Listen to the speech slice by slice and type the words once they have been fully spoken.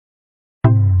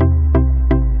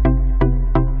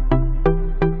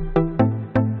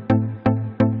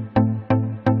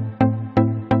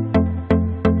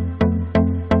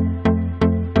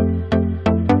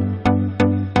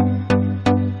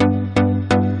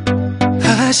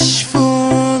Hush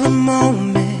for a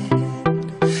moment,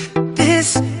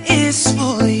 this is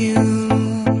for you.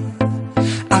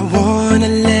 I wanna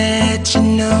let you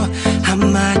know how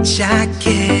much I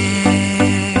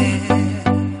care.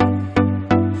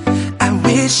 I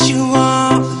wish you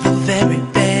all the very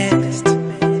best.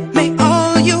 May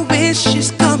all your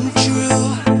wishes come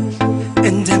true,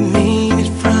 and I mean it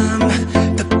from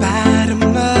the bottom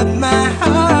of my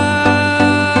heart.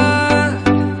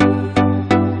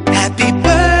 Happy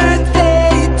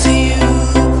birthday to you.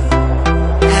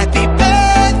 Happy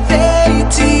birthday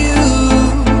to you.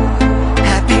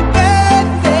 Happy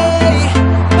birthday,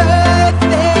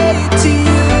 birthday to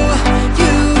you,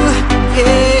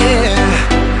 yeah.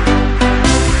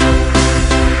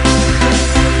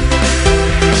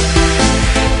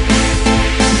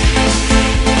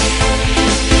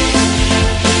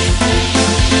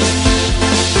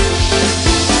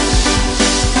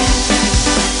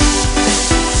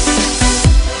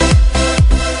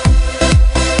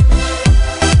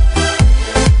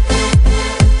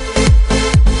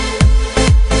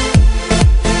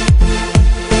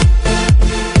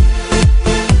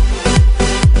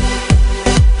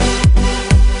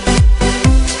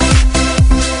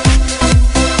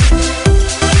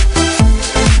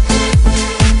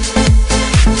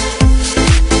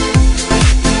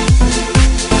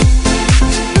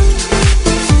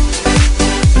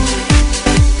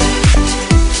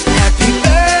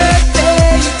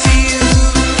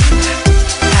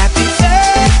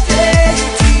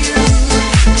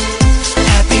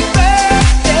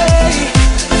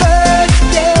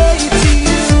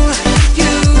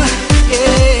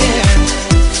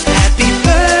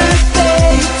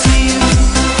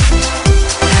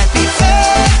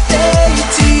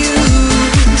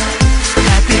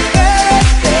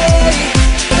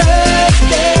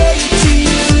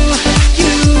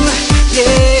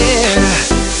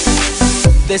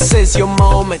 This is your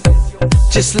moment,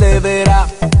 just live it up.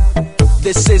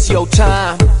 This is your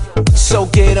time, so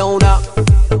get on up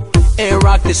and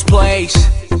rock this place.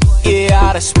 Yeah,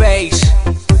 out of space,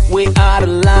 we out of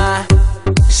line,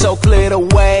 so clear the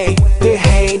way. The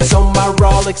hands on my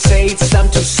Rolex, say it's time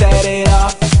to set it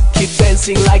up. Keep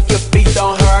dancing like your feet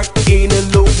don't hurt in the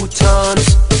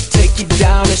Louboutins. Take you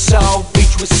down to South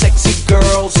Beach where sexy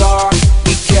girls are.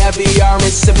 Eat caviar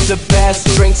and sip the best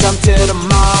drinks until the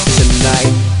morning.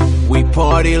 Tonight we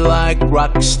party like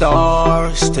rock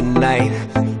stars. Tonight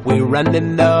we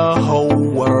running the whole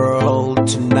world.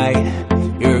 Tonight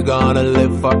you're gonna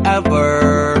live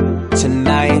forever.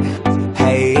 Tonight,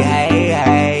 hey, hey,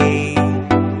 hey.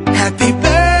 Happy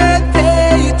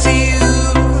birthday to you.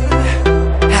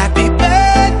 Happy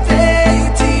birthday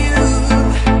to you.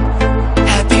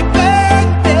 Happy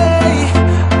birthday,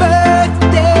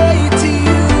 birthday to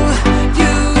you,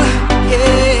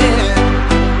 yeah.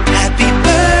 Happy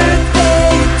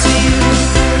birthday to you.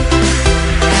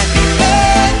 Happy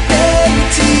birthday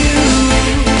to you.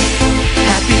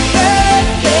 Happy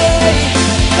birthday,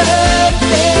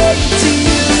 birthday to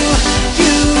you,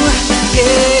 yeah.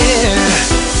 Happy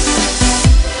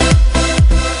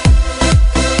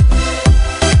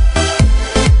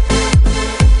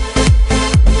birthday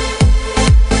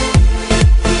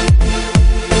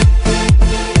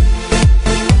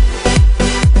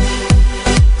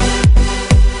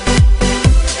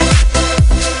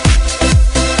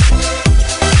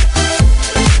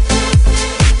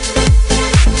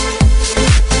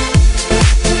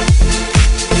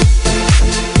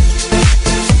to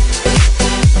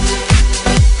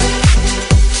you.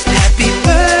 Happy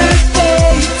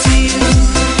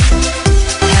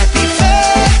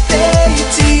birthday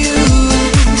to you.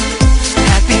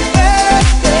 Happy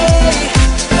birthday,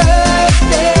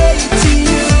 birthday to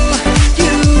you,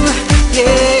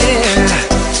 yeah.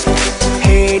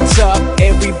 Hands up,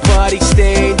 everybody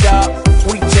stand up.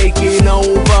 We taking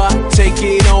over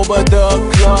the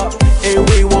club, and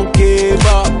we won't give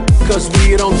up, cause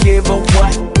we don't give a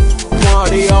what.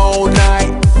 Party all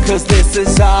night, cause this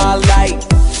is our light.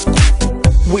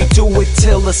 We do it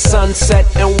till the sunset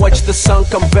and watch the sun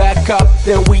come back up.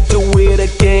 Then we do it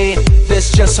again,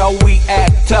 that's just how we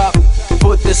act up.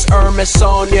 Put this Hermes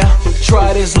on ya,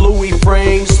 try this Louis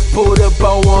frames. Put a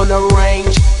bow on the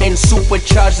range and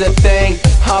supercharge that thing.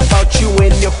 How about you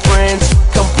and your friends?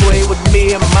 Come play with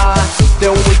me and mine,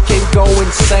 then we can go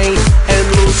insane and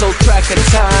lose all track of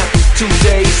time.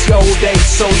 Today's your day,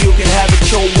 so you can have it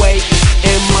your way.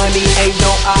 And money ain't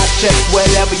no object,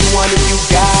 whatever you want it, you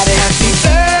got it. Happy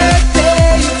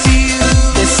birthday to you.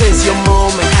 This is your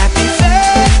moment. Happy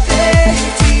birthday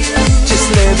to you. Just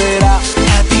live it up.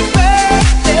 Happy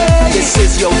birthday. This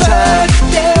is your time.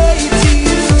 Birthday to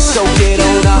you. So get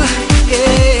on up,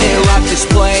 yeah, and rock this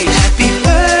place. Happy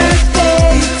birthday.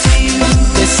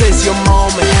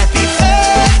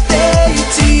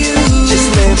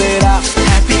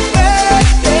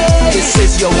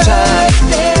 your time.